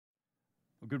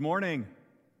Good morning.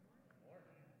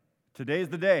 Today's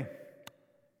the day.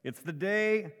 It's the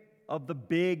day of the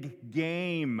big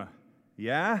game.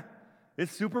 Yeah?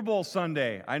 It's Super Bowl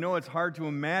Sunday. I know it's hard to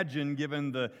imagine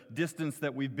given the distance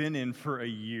that we've been in for a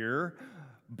year,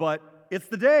 but it's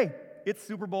the day. It's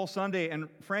Super Bowl Sunday, and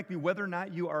frankly, whether or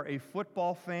not you are a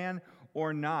football fan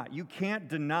or not, you can't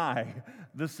deny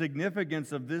the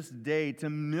significance of this day to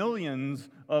millions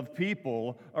of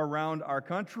people around our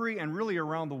country and really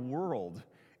around the world.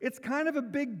 It's kind of a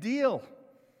big deal.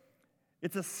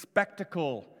 It's a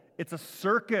spectacle. It's a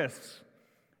circus.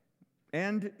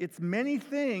 And it's many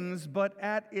things, but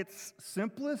at its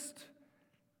simplest,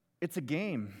 it's a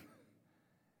game.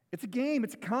 It's a game.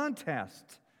 It's a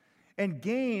contest. And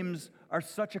games are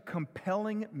such a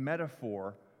compelling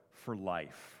metaphor for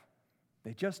life.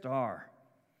 They just are.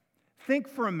 Think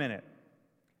for a minute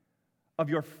of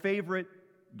your favorite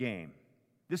game.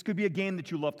 This could be a game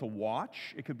that you love to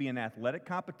watch. It could be an athletic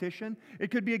competition.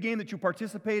 It could be a game that you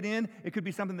participate in. It could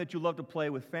be something that you love to play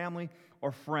with family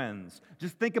or friends.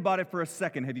 Just think about it for a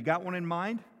second. Have you got one in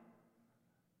mind?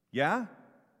 Yeah?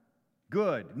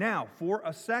 Good. Now, for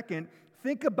a second,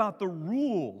 think about the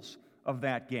rules of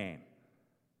that game.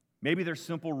 Maybe they're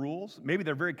simple rules. Maybe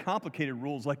they're very complicated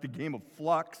rules like the game of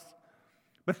Flux.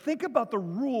 But think about the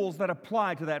rules that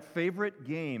apply to that favorite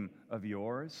game of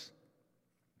yours.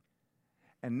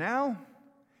 And now,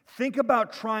 think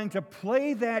about trying to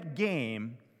play that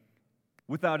game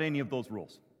without any of those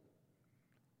rules.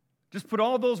 Just put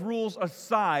all those rules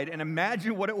aside and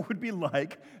imagine what it would be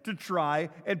like to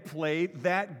try and play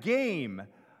that game.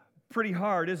 Pretty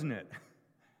hard, isn't it?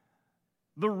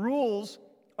 The rules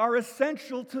are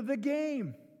essential to the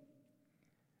game.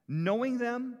 Knowing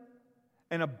them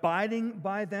and abiding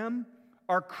by them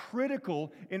are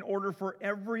critical in order for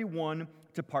everyone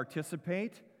to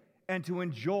participate and to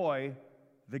enjoy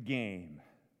the game.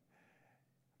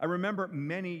 I remember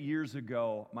many years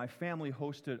ago, my family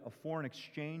hosted a foreign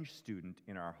exchange student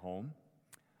in our home.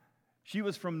 She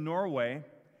was from Norway,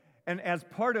 and as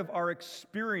part of our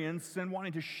experience and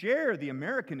wanting to share the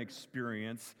American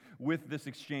experience with this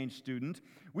exchange student,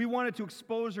 we wanted to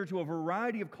expose her to a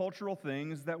variety of cultural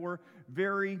things that were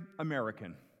very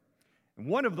American. And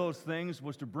one of those things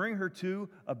was to bring her to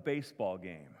a baseball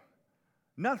game.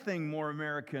 Nothing more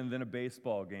American than a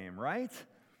baseball game, right?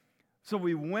 So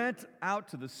we went out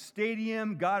to the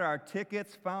stadium, got our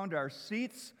tickets, found our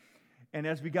seats, and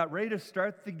as we got ready to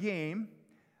start the game,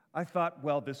 I thought,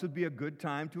 well, this would be a good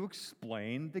time to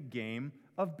explain the game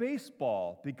of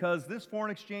baseball because this foreign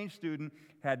exchange student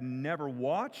had never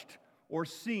watched or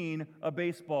seen a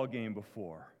baseball game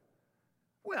before.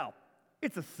 Well,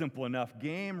 it's a simple enough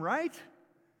game, right?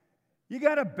 You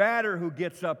got a batter who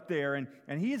gets up there, and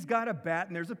he's got a bat,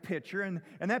 and there's a pitcher, and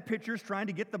that pitcher's trying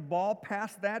to get the ball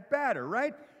past that batter,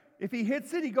 right? If he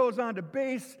hits it, he goes on to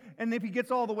base, and if he gets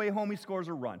all the way home, he scores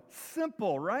a run.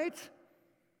 Simple, right?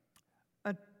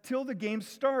 Until the game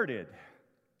started.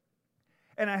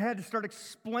 And I had to start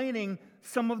explaining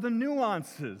some of the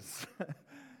nuances.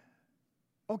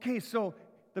 Okay, so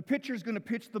the pitcher's going to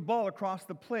pitch the ball across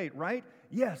the plate, right?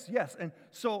 Yes. And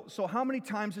so how many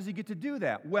times does he get to do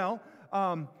that? Well,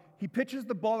 he pitches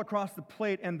the ball across the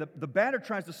plate, and the batter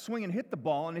tries to swing and hit the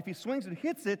ball, and if he swings and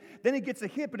hits it, then he gets a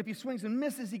hit, but if he swings and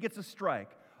misses, he gets a strike.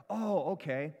 Oh,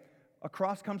 okay.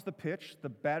 Across comes the pitch, the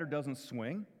batter doesn't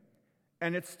swing,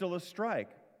 and it's still a strike.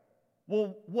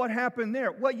 Well, what happened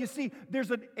there? Well, you see,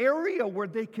 there's an area where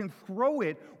they can throw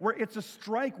it where it's a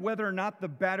strike whether or not the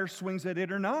batter swings at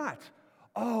it or not.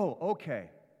 Oh, okay.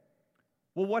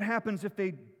 Well, what happens if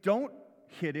they don't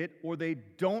hit it or they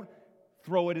don't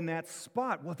throw it in that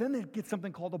spot? Well, then they get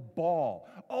something called a ball.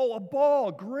 Oh, a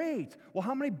ball, great. Well,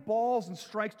 how many balls and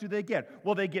strikes do they get?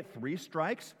 Well, they get 3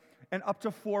 strikes and up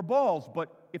to 4 balls. But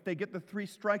if they get the 3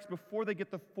 strikes before they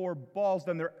get the 4 balls,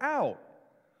 then they're out.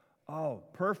 Oh,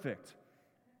 perfect.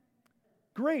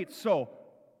 Great. So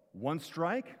 1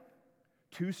 strike,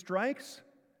 2 strikes,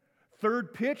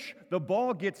 3rd pitch, the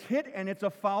ball gets hit and it's a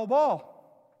foul ball.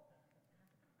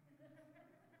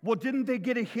 Well, didn't they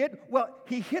get a hit? Well,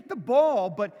 he hit the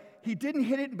ball, but he didn't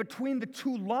hit it in between the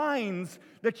 2 lines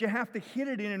that you have to hit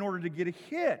it in order to get a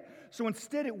hit. So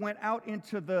instead it went out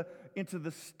into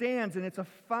the stands and it's a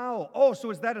foul. Oh,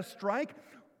 so is that a strike?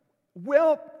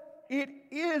 Well, it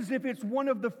is if it's one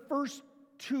of the first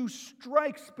 2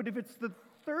 strikes, but if it's the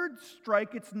 3rd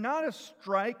strike, it's not a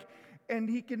strike, and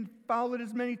he can foul it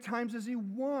as many times as he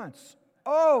wants.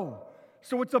 Oh,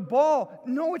 so it's a ball.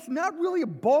 No, it's not really a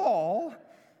ball.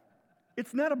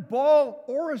 It's not a ball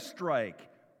or a strike.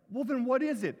 Well, then what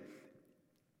is it?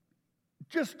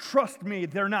 Just trust me,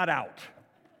 they're not out.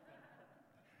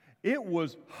 It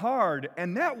was hard,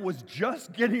 and that was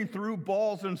just getting through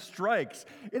balls and strikes.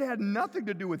 It had nothing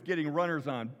to do with getting runners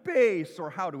on base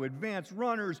or how to advance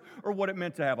runners or what it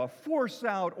meant to have a force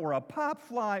out or a pop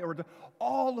fly or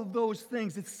all of those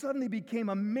things. It suddenly became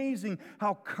amazing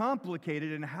how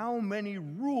complicated and how many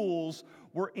rules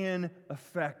were in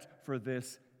effect for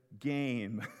this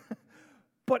game.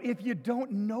 But if you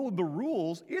don't know the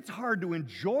rules, it's hard to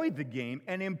enjoy the game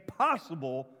and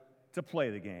impossible to play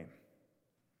the game.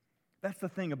 That's the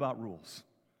thing about rules.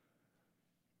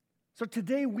 So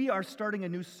today we are starting a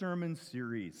new sermon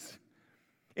series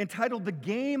entitled The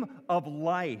Game of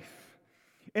Life.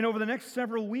 And over the next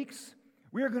several weeks,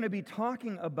 we are going to be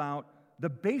talking about the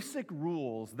basic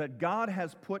rules that God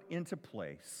has put into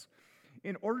place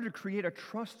in order to create a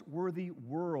trustworthy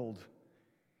world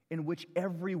in which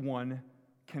everyone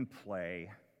can play.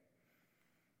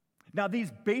 Now,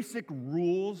 these basic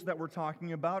rules that we're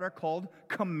talking about are called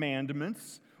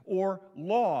commandments or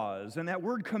laws. And that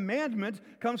word commandment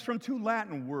comes from two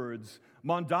Latin words,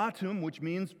 mandatum, which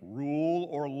means rule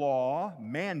or law,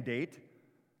 mandate,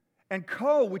 and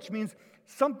which means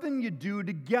something you do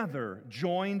together,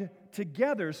 joined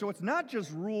together. So it's not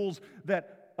just rules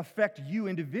that affect you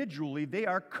individually, they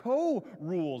are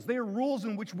co-rules. They are rules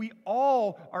in which we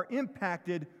all are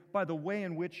impacted by the way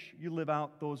in which you live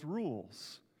out those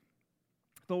rules.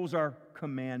 Those are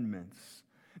commandments.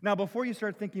 Now, before you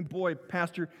start thinking, boy,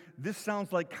 Pastor, this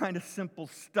sounds like kind of simple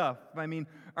stuff. I mean,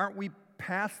 aren't we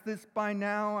past this by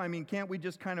now? I mean, can't we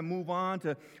just kind of move on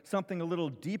to something a little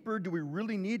deeper? Do we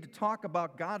really need to talk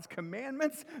about God's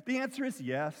commandments? The answer is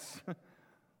yes.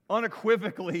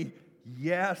 Unequivocally,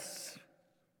 yes.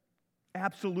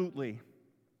 Absolutely.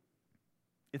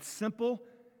 It's simple,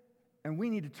 and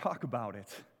we need to talk about it.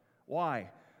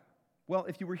 Why? Well,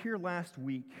 if you were here last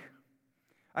week,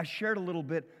 I shared a little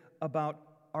bit about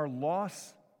our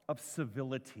loss of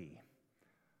civility,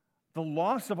 the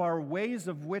loss of our ways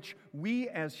of which we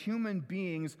as human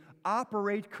beings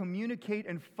operate, communicate,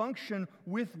 and function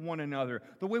with one another,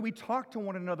 the way we talk to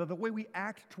one another, the way we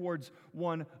act towards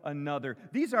one another.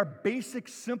 These are basic,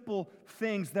 simple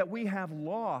things that we have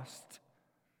lost.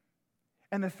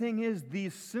 And the thing is,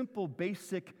 these simple,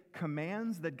 basic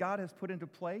commands that God has put into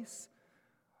place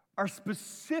are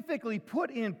specifically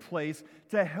put in place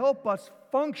to help us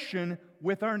function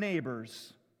with our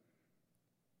neighbors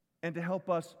and to help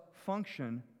us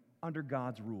function under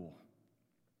God's rule.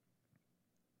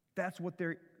 That's what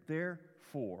they're there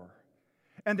for.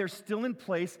 And they're still in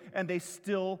place, and they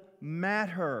still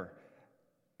matter.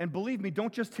 And believe me,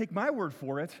 don't just take my word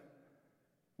for it.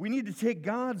 We need to take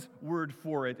God's word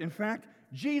for it. In fact,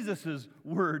 Jesus'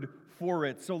 word for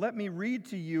it. So let me read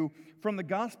to you from the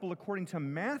Gospel according to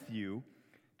Matthew,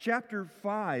 chapter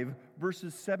 5,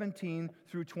 verses 17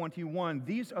 through 21.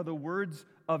 These are the words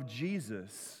of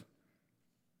Jesus.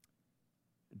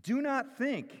 Do not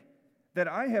think that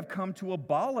I have come to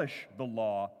abolish the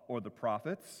law or the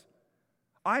prophets.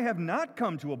 I have not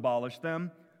come to abolish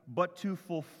them, but to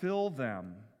fulfill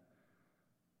them.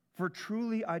 For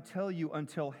truly I tell you,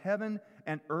 until heaven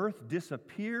and earth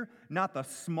disappear, not the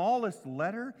smallest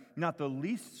letter, not the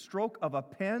least stroke of a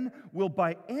pen will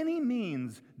by any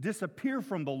means disappear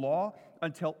from the law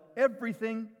until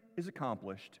everything is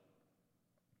accomplished.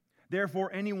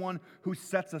 Therefore, anyone who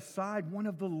sets aside one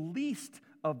of the least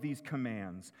of these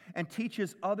commands and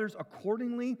teaches others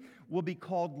accordingly will be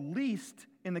called least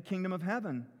in the kingdom of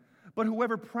heaven. But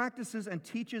whoever practices and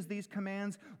teaches these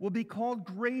commands will be called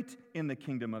great in the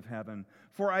kingdom of heaven.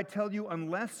 For I tell you,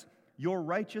 unless your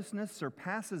righteousness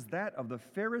surpasses that of the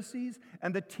Pharisees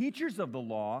and the teachers of the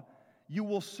law, you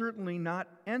will certainly not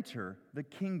enter the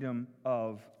kingdom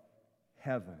of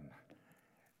heaven.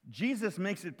 Jesus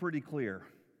makes it pretty clear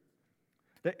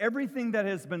that everything that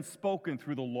has been spoken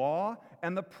through the law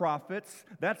and the prophets,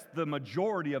 that's the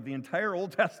majority of the entire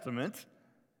Old Testament,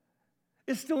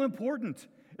 is still important.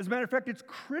 As a matter of fact, it's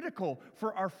critical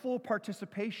for our full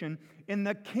participation in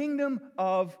the kingdom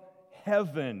of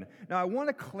heaven. Now, I want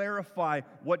to clarify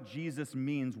what Jesus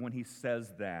means when he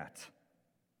says that.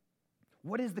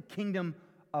 What is the kingdom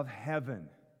of heaven?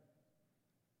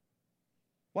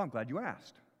 Well, I'm glad you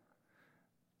asked.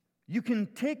 You can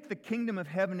take the kingdom of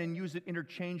heaven and use it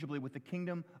interchangeably with the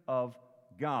kingdom of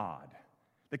God.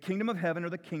 The kingdom of heaven or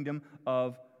the kingdom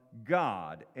of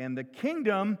God. And the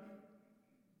kingdom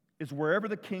is wherever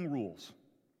the king rules.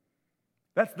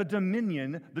 That's the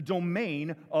dominion, the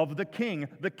domain of the king,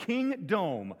 the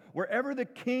kingdom. Wherever the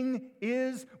king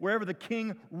is, wherever the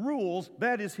king rules,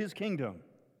 that is his kingdom.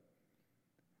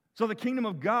 So the kingdom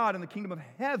of God and the kingdom of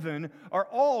heaven are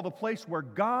all the place where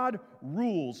God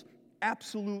rules,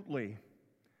 absolutely.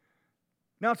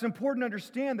 Now, it's important to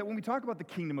understand that when we talk about the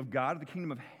kingdom of God, the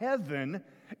kingdom of heaven,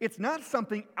 it's not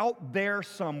something out there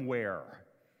somewhere.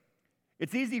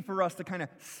 It's easy for us to kind of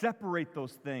separate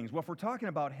those things. Well, if we're talking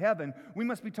about heaven, we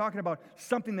must be talking about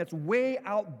something that's way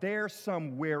out there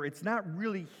somewhere. It's not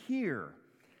really here.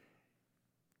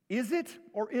 Is it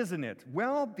or isn't it?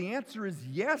 Well, the answer is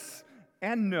yes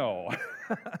and no.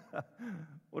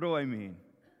 What do I mean?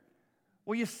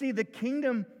 Well, you see, the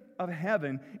kingdom of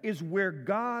heaven is where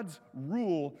God's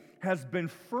rule has been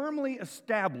firmly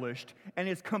established and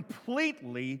is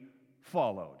completely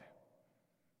followed.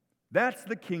 That's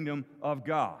the kingdom of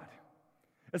God.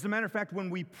 As a matter of fact, when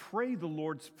we pray the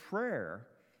Lord's Prayer,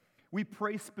 we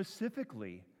pray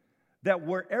specifically that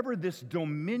wherever this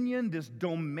dominion, this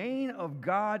domain of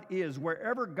God is,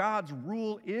 wherever God's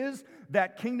rule is,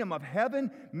 that kingdom of heaven,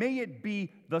 may it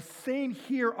be the same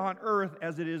here on earth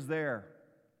as it is there.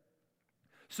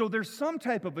 So there's some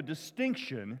type of a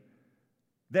distinction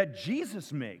that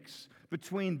Jesus makes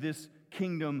between this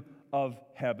kingdom of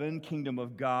heaven, kingdom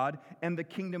of God, and the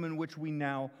kingdom in which we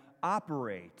now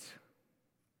operate.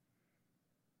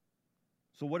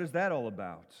 So what is that all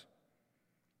about?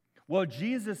 Well,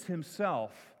 Jesus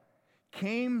himself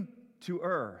came to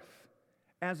earth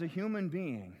as a human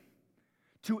being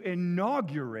to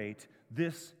inaugurate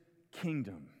this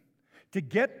kingdom, to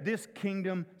get this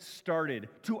kingdom started,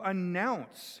 to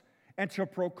announce and to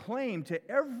proclaim to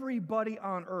everybody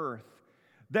on earth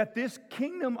that this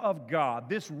kingdom of God,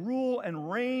 this rule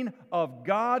and reign of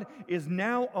God is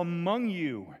now among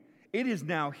you. It is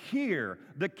now here.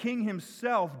 The King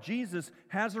himself, Jesus,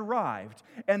 has arrived,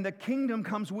 and the kingdom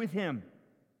comes with him.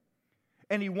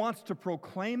 And he wants to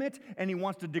proclaim it, and he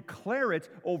wants to declare it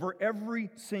over every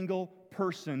single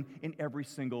person in every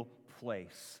single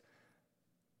place.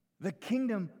 The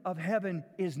kingdom of heaven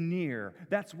is near.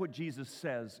 That's what Jesus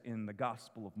says in the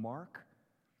Gospel of Mark.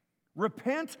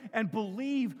 Repent and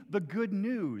believe the good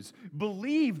news.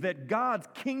 Believe that God's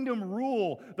kingdom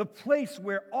rule, the place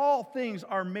where all things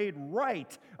are made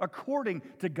right according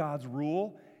to God's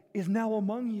rule, is now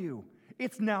among you.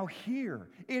 It's now here.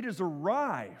 It has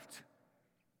arrived.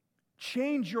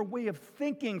 Change your way of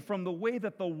thinking from the way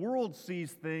that the world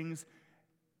sees things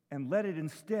and let it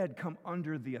instead come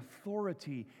under the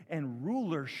authority and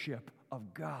rulership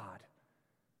of God.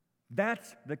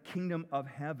 That's the kingdom of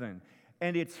heaven.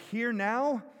 And it's here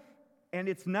now, and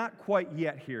it's not quite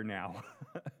yet here now.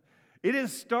 It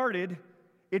has started.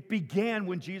 It began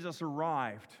when Jesus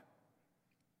arrived.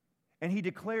 And he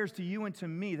declares to you and to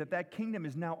me that that kingdom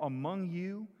is now among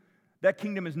you, that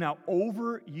kingdom is now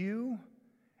over you,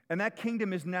 and that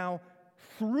kingdom is now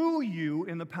through you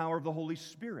in the power of the Holy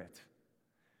Spirit.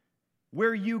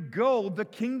 Where you go, the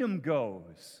kingdom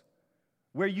goes.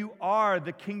 Where you are,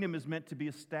 the kingdom is meant to be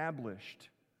established.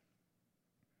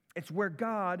 It's where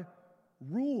God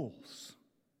rules.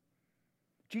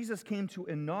 Jesus came to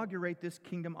inaugurate this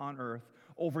kingdom on earth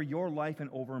over your life and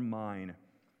over mine.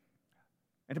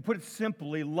 And to put it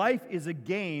simply, life is a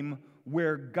game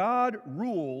where God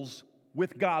rules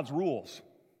with God's rules.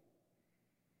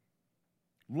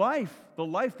 Life, the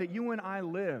life that you and I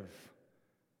live,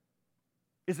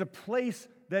 is a place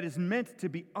that is meant to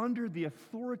be under the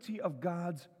authority of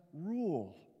God's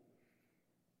rule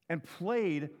and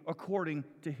played according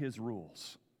to his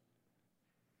rules.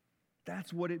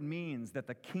 That's what it means that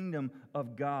the kingdom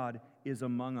of God is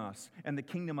among us and the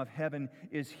kingdom of heaven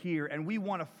is here, and we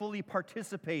want to fully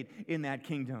participate in that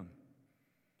kingdom.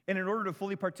 And in order to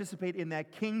fully participate in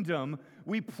that kingdom,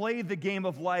 we play the game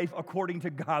of life according to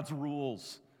God's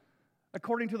rules,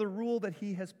 according to the rule that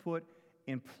he has put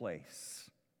in place.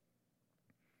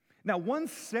 Now, one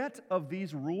set of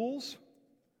these rules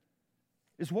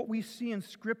is what we see in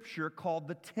Scripture called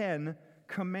the 10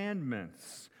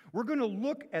 Commandments. We're going to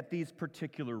look at these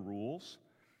particular rules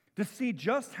to see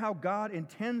just how God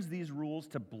intends these rules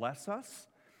to bless us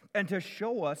and to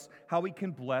show us how we can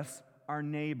bless our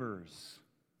neighbors.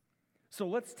 So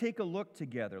let's take a look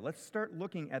together. Let's start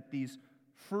looking at these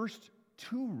first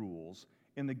two rules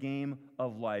in the game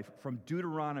of life from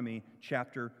Deuteronomy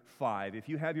chapter 5. If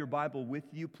you have your Bible with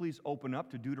you, please open up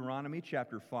to Deuteronomy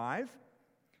chapter 5.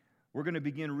 We're going to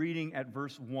begin reading at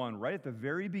verse 1, right at the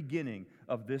very beginning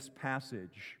of this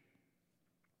passage.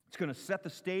 It's going to set the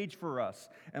stage for us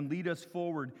and lead us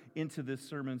forward into this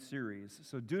sermon series.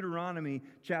 So Deuteronomy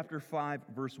chapter 5,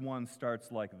 verse 1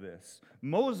 starts like this.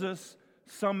 Moses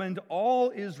summoned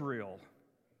all Israel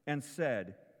and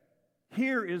said,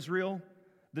 "Hear, Israel,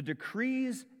 the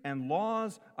decrees and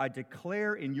laws I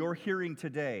declare in your hearing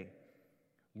today.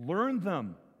 Learn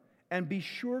them and be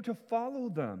sure to follow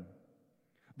them.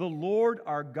 The Lord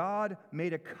our God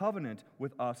made a covenant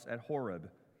with us at Horeb.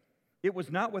 It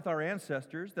was not with our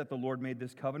ancestors that the Lord made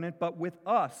this covenant, but with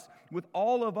us, with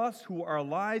all of us who are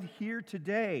alive here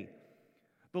today.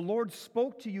 The Lord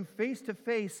spoke to you face to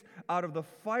face out of the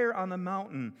fire on the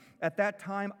mountain. At that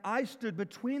time, I stood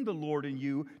between the Lord and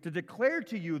you to declare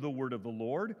to you the word of the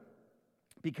Lord,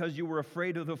 because you were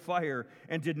afraid of the fire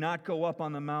and did not go up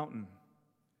on the mountain.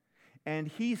 And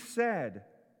he said,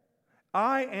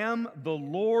 I am the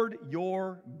Lord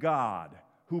your God,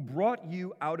 who brought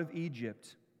you out of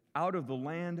Egypt, out of the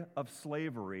land of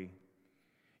slavery.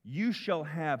 You shall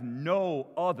have no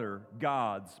other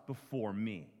gods before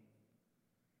me.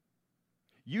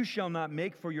 You shall not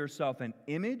make for yourself an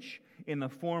image in the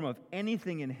form of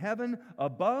anything in heaven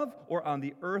above, or on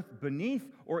the earth beneath,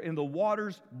 or in the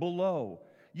waters below.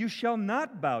 You shall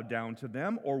not bow down to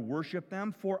them or worship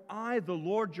them, for I, the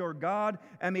Lord your God,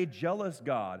 am a jealous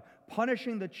God,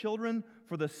 punishing the children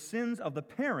for the sins of the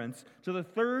parents to the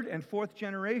third and fourth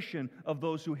generation of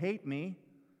those who hate me,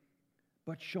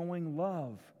 but showing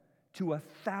love to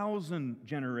 1,000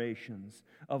 generations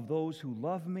of those who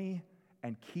love me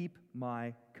and keep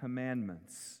my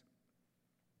commandments.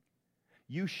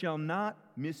 You shall not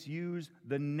misuse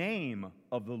the name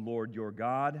of the Lord your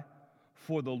God,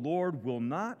 for the Lord will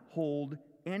not hold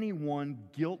anyone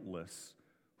guiltless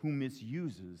who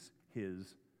misuses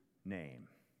his name.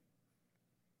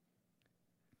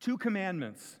 2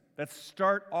 commandments that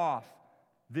start off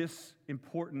this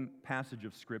important passage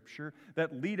of Scripture,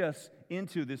 that lead us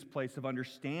into this place of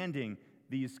understanding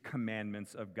these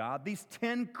commandments of God, these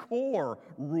 10 core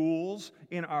rules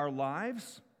in our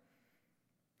lives.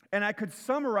 And I could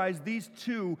summarize these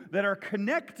 2 that are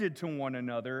connected to one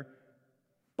another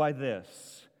by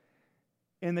this.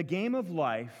 In the game of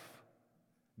life,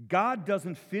 God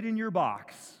doesn't fit in your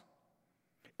box,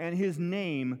 and his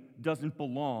name doesn't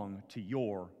belong to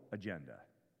your agenda.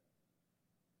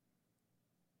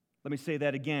 Let me say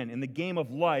that again. In the game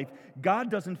of life, God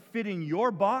doesn't fit in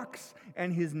your box,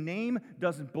 and his name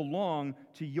doesn't belong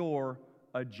to your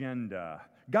agenda.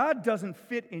 God doesn't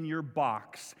fit in your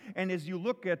box. And as you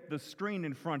look at the screen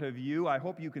in front of you, I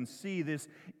hope you can see this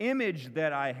image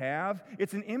that I have.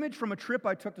 It's an image from a trip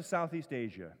I took to Southeast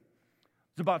Asia.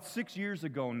 It's about 6 years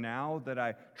ago now that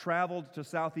I traveled to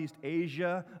Southeast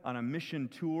Asia on a mission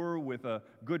tour with a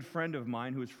good friend of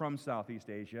mine who is from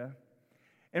Southeast Asia.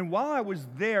 And while I was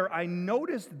there, I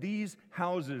noticed these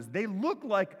houses. They looked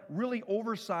like really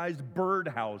oversized bird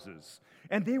houses,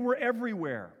 and they were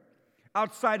everywhere.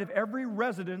 Outside of every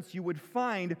residence, you would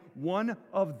find one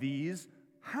of these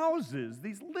houses,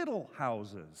 these little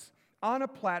houses, on a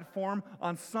platform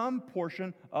on some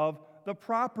portion of the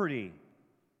property.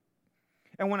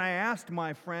 And when I asked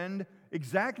my friend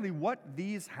exactly what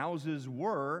these houses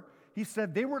were, he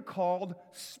said they were called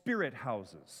spirit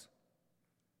houses.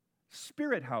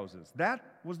 Spirit houses. That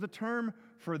was the term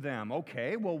for them.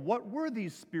 Okay, well, what were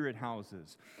these spirit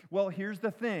houses? Well, here's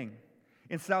the thing.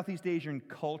 In Southeast Asian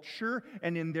culture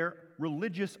and in their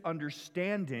religious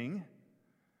understanding,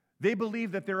 they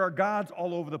believe that there are gods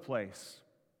all over the place.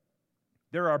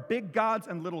 There are big gods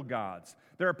and little gods.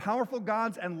 There are powerful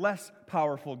gods and less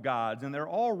powerful gods, and they're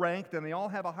all ranked and they all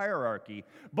have a hierarchy.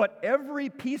 But every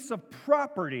piece of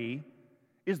property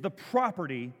is the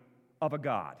property of a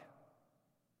god.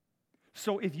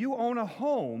 So if you own a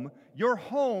home, your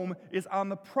home is on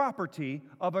the property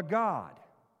of a god.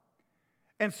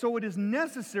 And so it is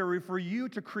necessary for you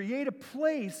to create a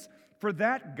place for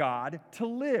that God to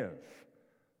live.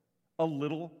 A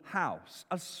little house,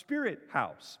 a spirit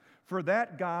house for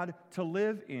that God to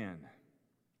live in.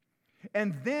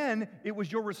 And then it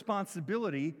was your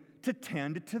responsibility to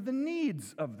tend to the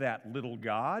needs of that little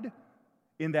God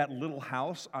in that little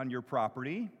house on your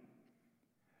property.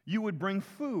 You would bring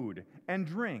food and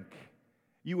drink.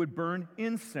 You would burn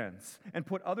incense and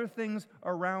put other things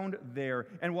around there.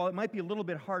 And while it might be a little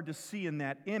bit hard to see in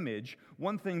that image,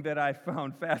 one thing that I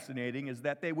found fascinating is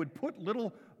that they would put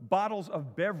little bottles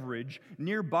of beverage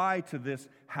nearby to this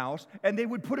house, and they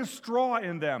would put a straw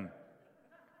in them.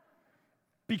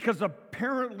 Because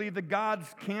apparently the gods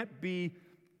can't be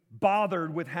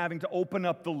bothered with having to open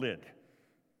up the lid.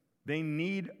 They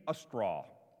need a straw.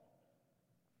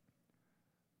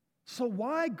 So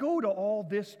why go to all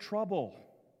this trouble?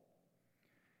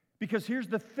 Because here's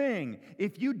the thing,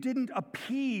 if you didn't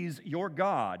appease your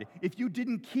God, if you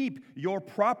didn't keep your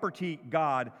property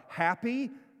God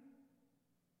happy,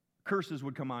 curses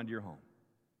would come onto your home.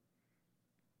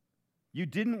 You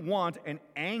didn't want an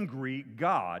angry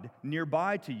God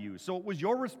nearby to you. So it was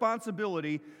your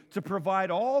responsibility to provide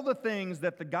all the things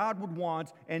that the God would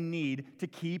want and need to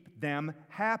keep them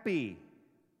happy.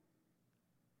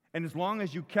 And as long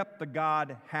as you kept the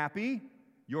God happy,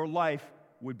 your life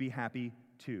would be happy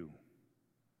too.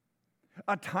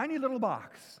 A tiny little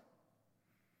box.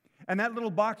 And that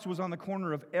little box was on the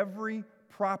corner of every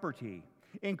property,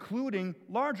 including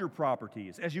larger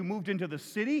properties. As you moved into the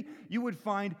city, you would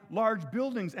find large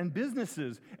buildings and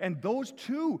businesses, and those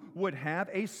too would have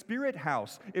a spirit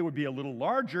house. It would be a little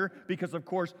larger because, of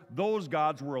course, those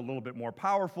gods were a little bit more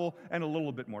powerful and a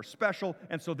little bit more special,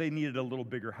 and so they needed a little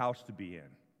bigger house to be in.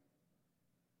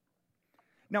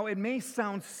 Now, it may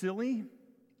sound silly,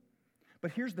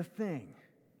 but here's the thing.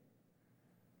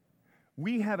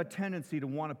 We have a tendency to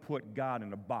want to put God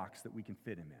in a box that we can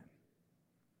fit him in.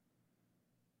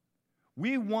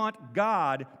 We want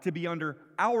God to be under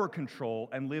our control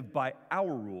and live by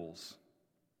our rules.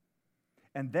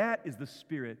 And that is the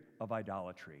spirit of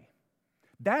idolatry.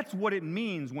 That's what it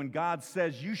means when God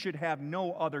says you should have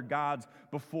no other gods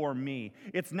before me.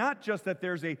 It's not just that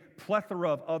there's a plethora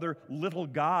of other little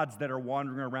gods that are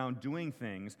wandering around doing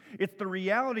things. It's the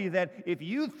reality that if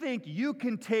you think you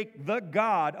can take the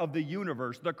God of the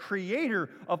universe, the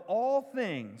creator of all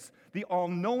things, the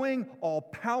all-knowing,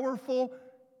 all-powerful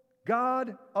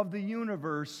God of the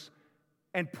universe,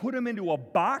 and put him into a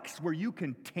box where you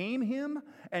can tame him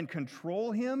and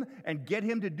control him and get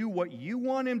him to do what you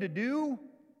want him to do,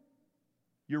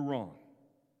 you're wrong.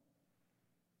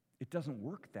 It doesn't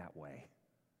work that way.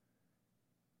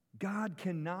 God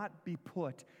cannot be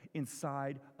put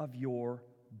inside of your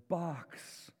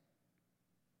box.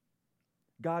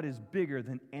 God is bigger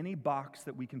than any box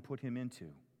that we can put him into.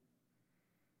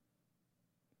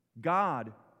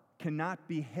 God cannot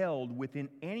be held within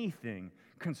anything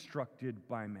constructed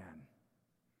by man.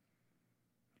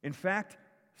 In fact,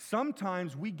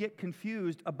 sometimes we get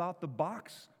confused about the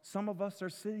box some of us are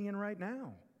sitting in right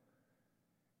now.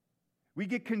 We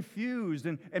get confused,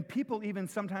 and people even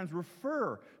sometimes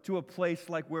refer to a place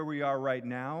like where we are right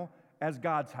now as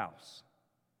God's house.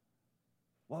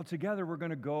 Well, together we're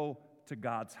going to go to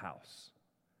God's house.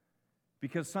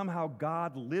 Because somehow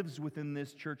God lives within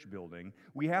this church building.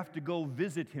 We have to go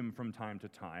visit him from time to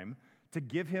time to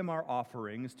give him our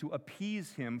offerings, to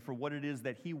appease him for what it is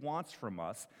that he wants from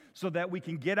us, so that we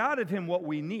can get out of him what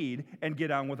we need and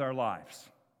get on with our lives.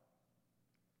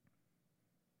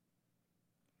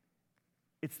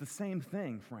 It's the same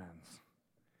thing, friends.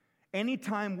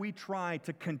 Anytime we try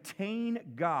to contain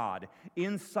God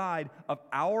inside of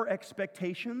our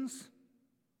expectations,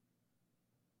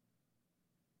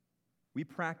 we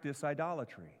practice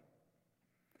idolatry.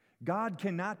 God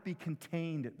cannot be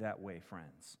contained that way,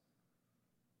 friends.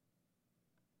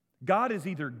 God is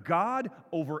either God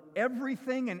over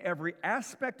everything and every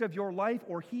aspect of your life,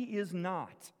 or he is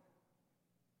not.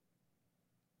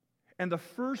 And the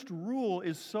first rule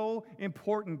is so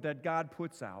important that God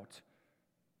puts out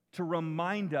to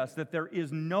remind us that there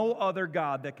is no other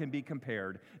God that can be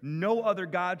compared. No other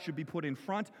God should be put in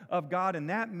front of God,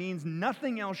 and that means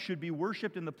nothing else should be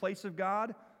worshiped in the place of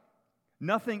God.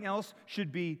 Nothing else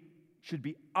should be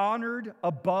honored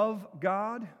above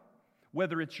God,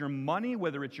 whether it's your money,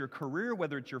 whether it's your career,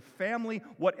 whether it's your family,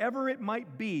 whatever it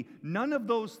might be. None of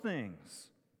those things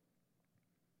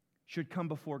should come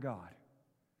before God.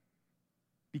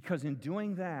 Because in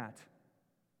doing that,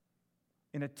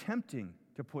 in attempting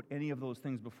to put any of those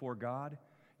things before God,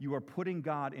 you are putting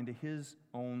God into his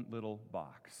own little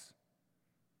box.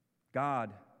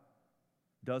 God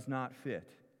does not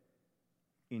fit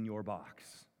in your box.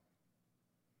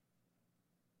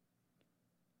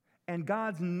 And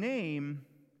God's name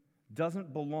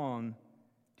doesn't belong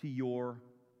to your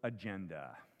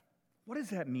agenda. What does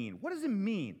that mean? What does it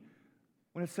mean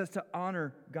when it says to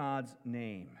honor God's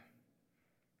name?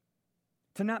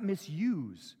 To not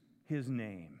misuse his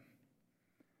name.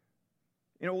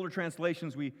 In older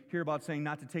translations, we hear about saying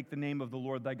not to take the name of the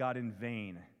Lord thy God in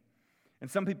vain. And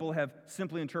some people have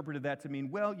simply interpreted that to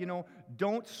mean, well,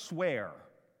 don't swear.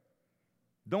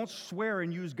 Don't swear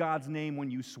and use God's name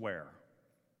when you swear.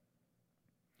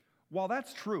 While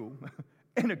that's true,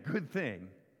 and a good thing,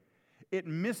 it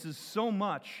misses so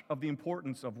much of the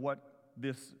importance of what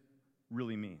this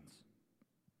really means.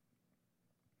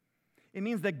 It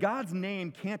means that God's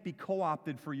name can't be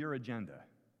co-opted for your agenda.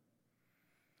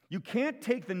 You can't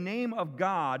take the name of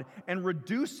God and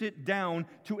reduce it down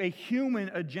to a human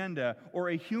agenda or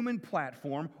a human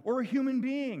platform or a human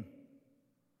being.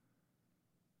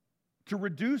 To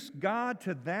reduce God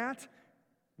to that,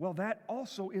 well, that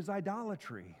also is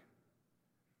idolatry.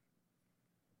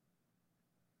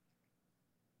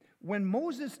 When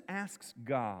Moses asks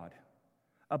God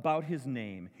about his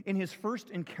name in his first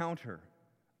encounter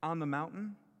on the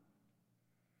mountain,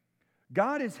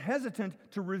 God is hesitant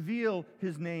to reveal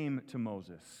his name to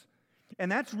Moses.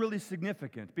 And that's really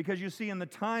significant because you see, in the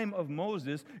time of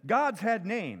Moses, gods had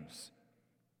names.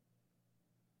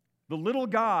 The little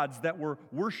gods that were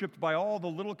worshiped by all the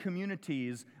little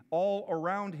communities all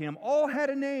around him all had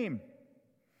a name.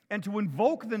 And to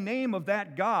invoke the name of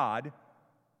that god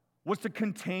was to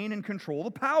contain and control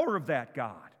the power of that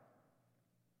god.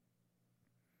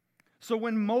 So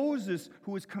when Moses,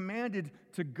 who was commanded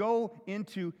to go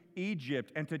into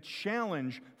Egypt and to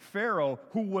challenge Pharaoh,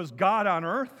 who was God on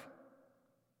earth,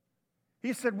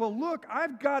 he said, well, look,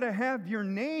 I've got to have your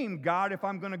name, God, if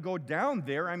I'm going to go down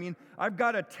there. I mean, I've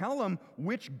got to tell them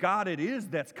which God it is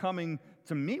that's coming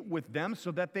to meet with them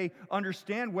so that they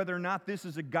understand whether or not this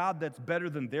is a God that's better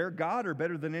than their God or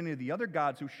better than any of the other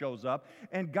gods who shows up.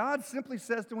 And God simply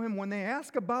says to him, when they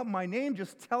ask about my name,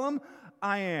 just tell them,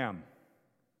 I am.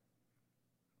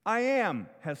 I am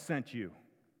has sent you.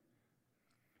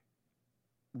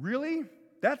 Really?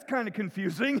 That's kind of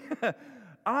confusing.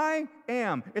 I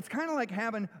am. It's kind of like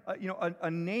having a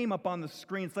name up on the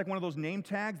screen. It's like one of those name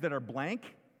tags that are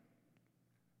blank.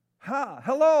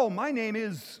 Hello, my name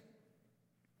is.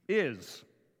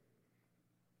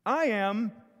 I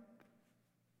am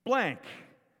blank.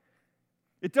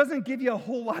 It doesn't give you a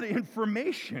whole lot of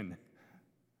information.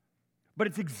 But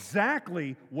it's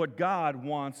exactly what God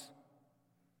wants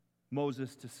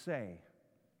Moses to say.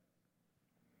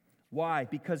 Why?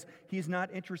 Because he's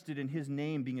not interested in his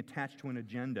name being attached to an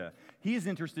agenda. He's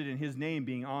interested in his name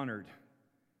being honored.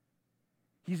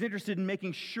 He's interested in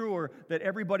making sure that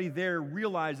everybody there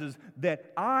realizes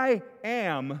that I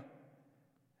am,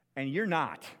 and you're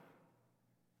not.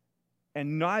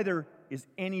 And neither is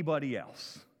anybody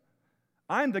else.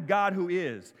 I'm the God who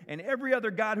is, and every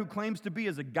other God who claims to be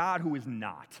is a God who is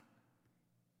not.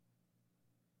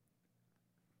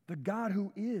 The God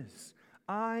who is.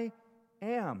 I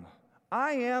am.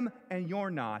 I am and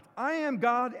you're not. I am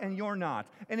God and you're not.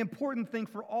 An important thing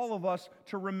for all of us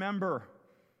to remember.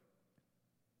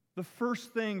 The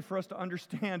first thing for us to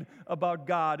understand about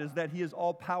God is that He is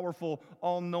all-powerful,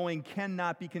 all-knowing,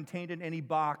 cannot be contained in any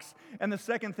box. And the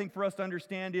second thing for us to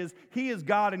understand is He is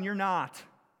God and you're not.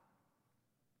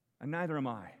 And neither am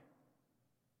I.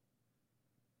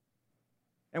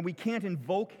 And we can't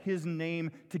invoke His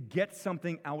name to get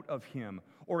something out of Him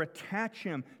or attach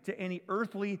Him to any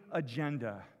earthly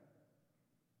agenda.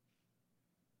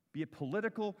 Be it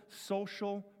political,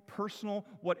 social, personal,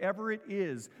 whatever it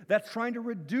is, that's trying to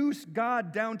reduce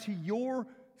God down to your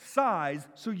size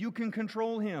so you can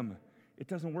control Him. It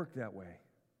doesn't work that way.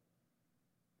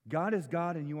 God is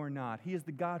God and you are not. He is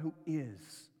the God who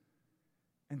is,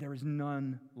 and there is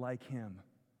none like Him.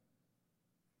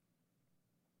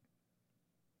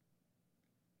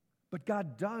 But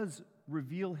God does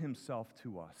reveal Himself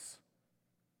to us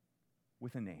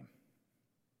with a name.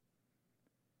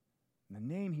 And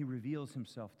the name He reveals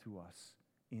Himself to us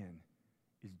in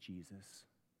is Jesus.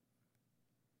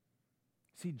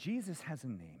 See, Jesus has a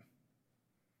name.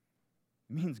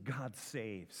 It means God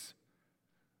saves.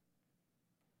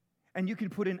 And you can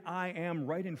put in I am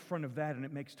right in front of that and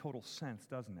it makes total sense,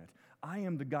 doesn't it? I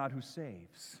am the God who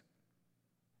saves.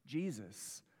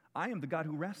 Jesus, I am the God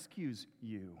who rescues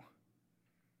you.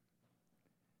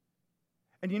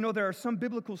 And there are some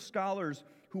biblical scholars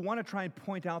who want to try and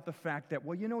point out the fact that,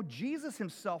 Jesus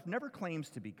Himself never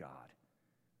claims to be God.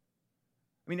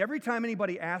 I mean, every time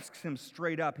anybody asks Him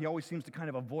straight up, He always seems to kind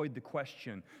of avoid the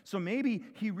question. So maybe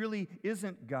He really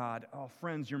isn't God. Oh,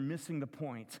 friends, you're missing the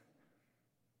point.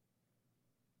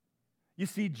 You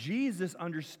see, Jesus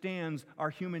understands our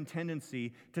human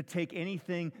tendency to take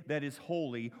anything that is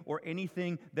holy or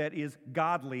anything that is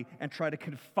godly and try to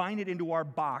confine it into our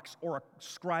box or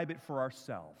ascribe it for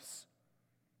ourselves.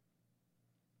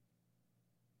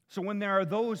 So when there are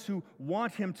those who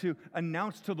want Him to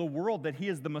announce to the world that He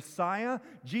is the Messiah,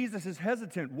 Jesus is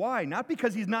hesitant. Why? Not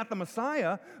because He's not the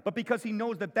Messiah, but because He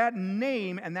knows that that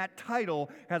name and that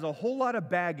title has a whole lot of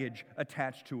baggage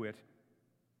attached to it.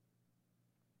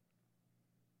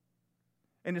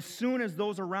 And as soon as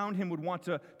those around Him would want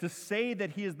to say that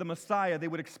He is the Messiah, they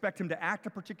would expect Him to act a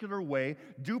particular way,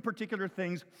 do particular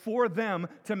things for them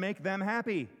to make them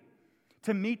happy,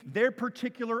 to meet their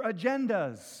particular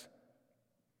agendas.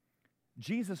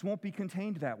 Jesus won't be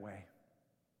contained that way.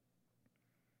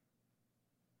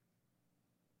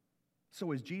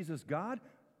 So is Jesus God?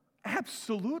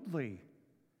 Absolutely.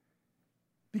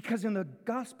 Because in the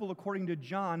Gospel according to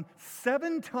John,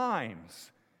 7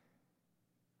 times,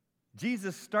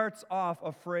 Jesus starts off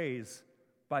a phrase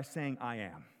by saying, I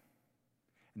am.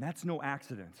 And that's no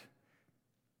accident.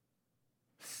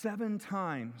 7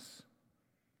 times,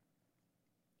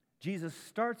 Jesus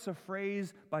starts a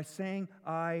phrase by saying,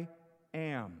 I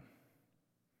am.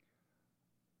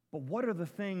 But what are the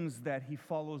things that He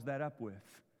follows that up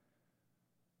with?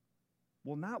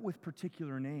 Well, not with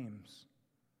particular names,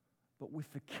 but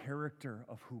with the character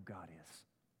of who God is.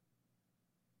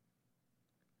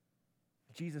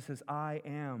 Jesus says, I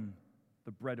am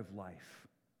the bread of life.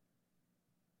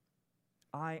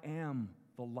 I am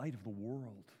the light of the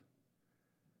world.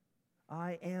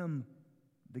 I am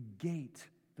the gate,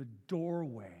 the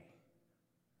doorway.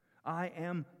 I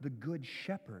am the good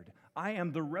shepherd. I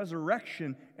am the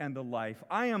resurrection and the life.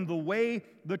 I am the way,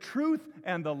 the truth,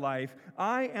 and the life.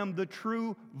 I am the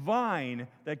true vine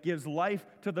that gives life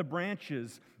to the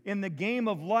branches. In the game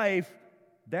of life,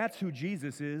 that's who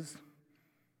Jesus is.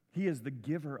 He is the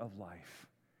giver of life.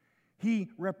 He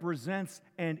represents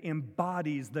and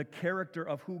embodies the character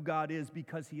of who God is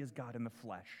because He is God in the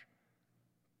flesh.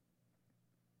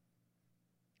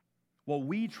 Well,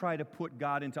 we try to put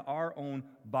God into our own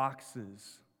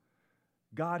boxes.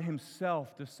 God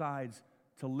Himself decides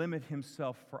to limit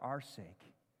Himself for our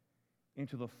sake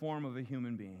into the form of a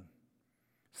human being,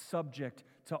 subject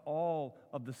to all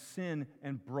of the sin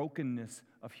and brokenness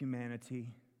of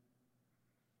humanity,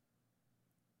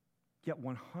 yet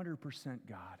 100%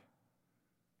 God,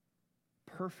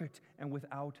 perfect and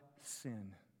without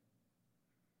sin.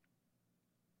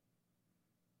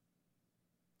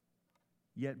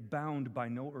 Yet bound by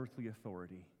no earthly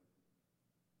authority.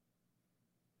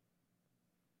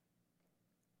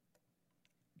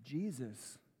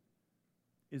 Jesus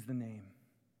is the name.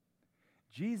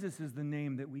 Jesus is the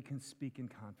name that we can speak in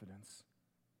confidence.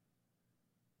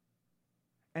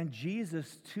 And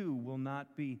Jesus, too, will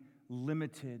not be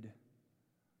limited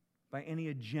by any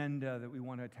agenda that we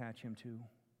want to attach Him to.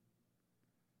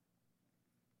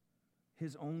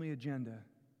 His only agenda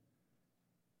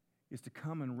is to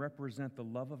come and represent the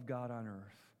love of God on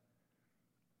earth,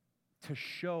 to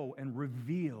show and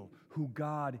reveal who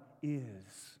God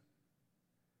is,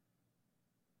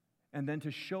 and then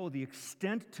to show the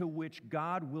extent to which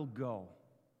God will go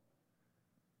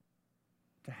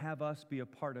to have us be a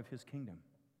part of His kingdom.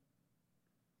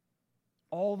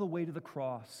 All the way to the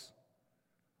cross,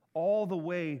 all the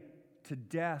way to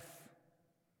death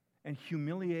and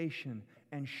humiliation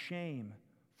and shame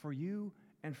for you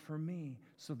and for me,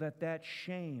 so that that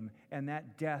shame and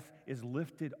that death is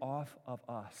lifted off of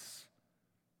us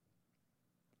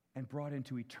and brought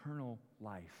into eternal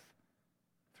life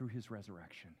through His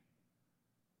resurrection.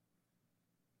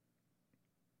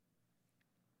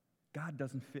 God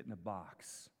doesn't fit in a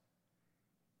box,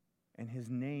 and His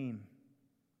name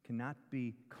cannot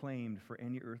be claimed for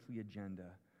any earthly agenda.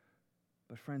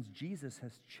 But friends, Jesus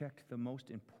has checked the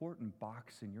most important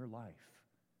box in your life.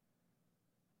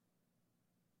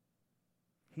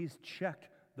 He's checked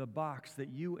the box that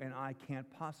you and I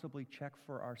can't possibly check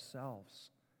for ourselves.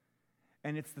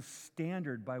 And it's the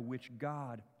standard by which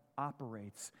God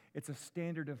operates. It's a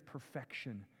standard of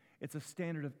perfection. It's a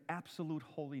standard of absolute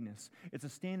holiness. It's a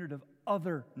standard of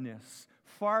otherness,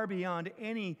 far beyond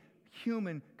any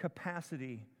human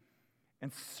capacity,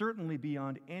 and certainly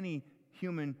beyond any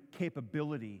human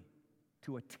capability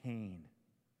to attain.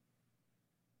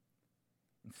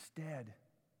 Instead,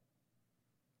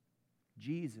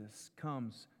 Jesus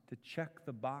comes to check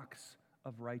the box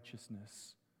of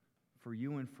righteousness for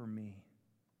you and for me.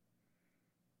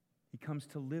 He comes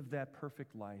to live that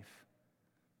perfect life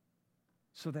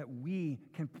so that we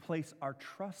can place our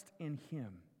trust in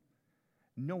Him,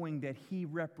 knowing that He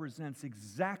represents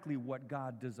exactly what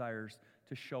God desires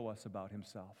to show us about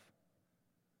Himself.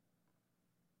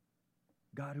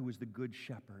 God who is the good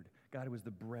shepherd, God who is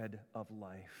the bread of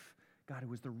life, God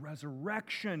who is the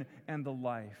resurrection and the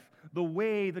life, the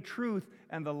way, the truth,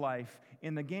 and the life.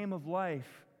 In the game of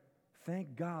life,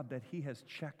 thank God that He has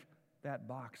checked that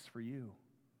box for you.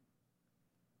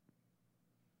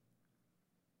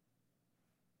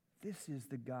 This is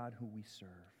the God who we serve.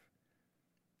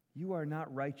 You are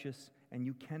not righteous, and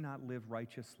you cannot live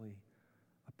righteously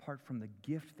apart from the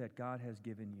gift that God has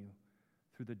given you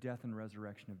through the death and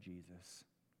resurrection of Jesus.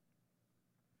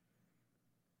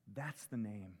 That's the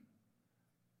name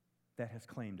that has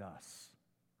claimed us.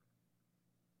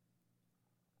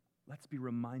 Let's be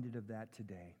reminded of that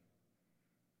today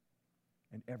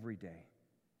and every day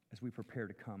as we prepare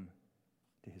to come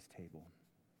to His table.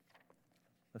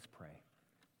 Let's pray.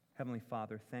 Heavenly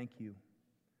Father, thank you.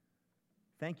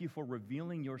 Thank you for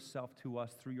revealing yourself to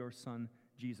us through your Son,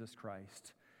 Jesus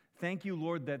Christ. Thank you,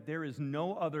 Lord, that there is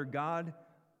no other God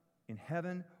in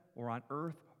heaven or on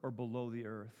earth or below the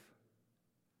earth.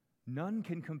 None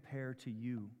can compare to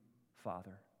you,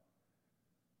 Father.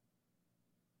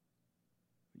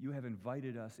 You have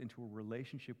invited us into a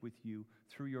relationship with you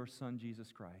through your Son,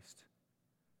 Jesus Christ,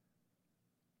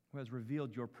 who has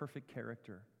revealed your perfect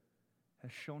character,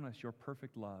 has shown us your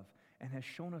perfect love, and has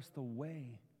shown us the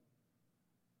way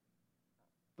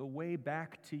the way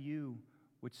back to you,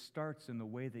 which starts in the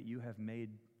way that you have made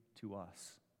to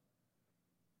us.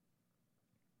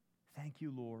 Thank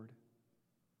you, Lord,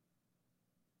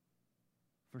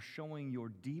 for showing your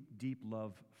deep, deep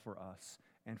love for us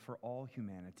and for all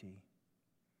humanity.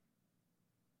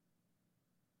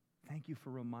 Thank you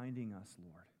for reminding us,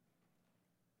 Lord,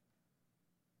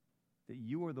 that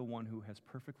you are the one who has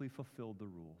perfectly fulfilled the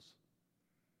rules.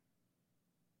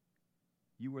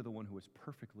 You are the one who has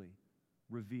perfectly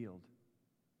revealed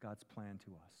God's plan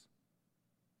to us.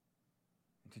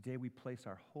 And today we place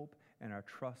our hope and our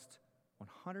trust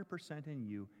 100% in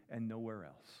you and nowhere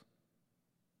else.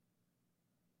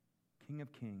 King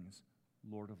of kings,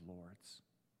 Lord of lords,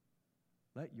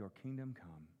 let your kingdom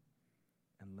come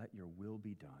and let your will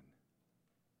be done.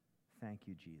 Thank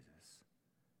you, Jesus.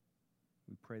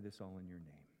 We pray this all in your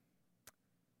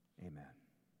name. Amen.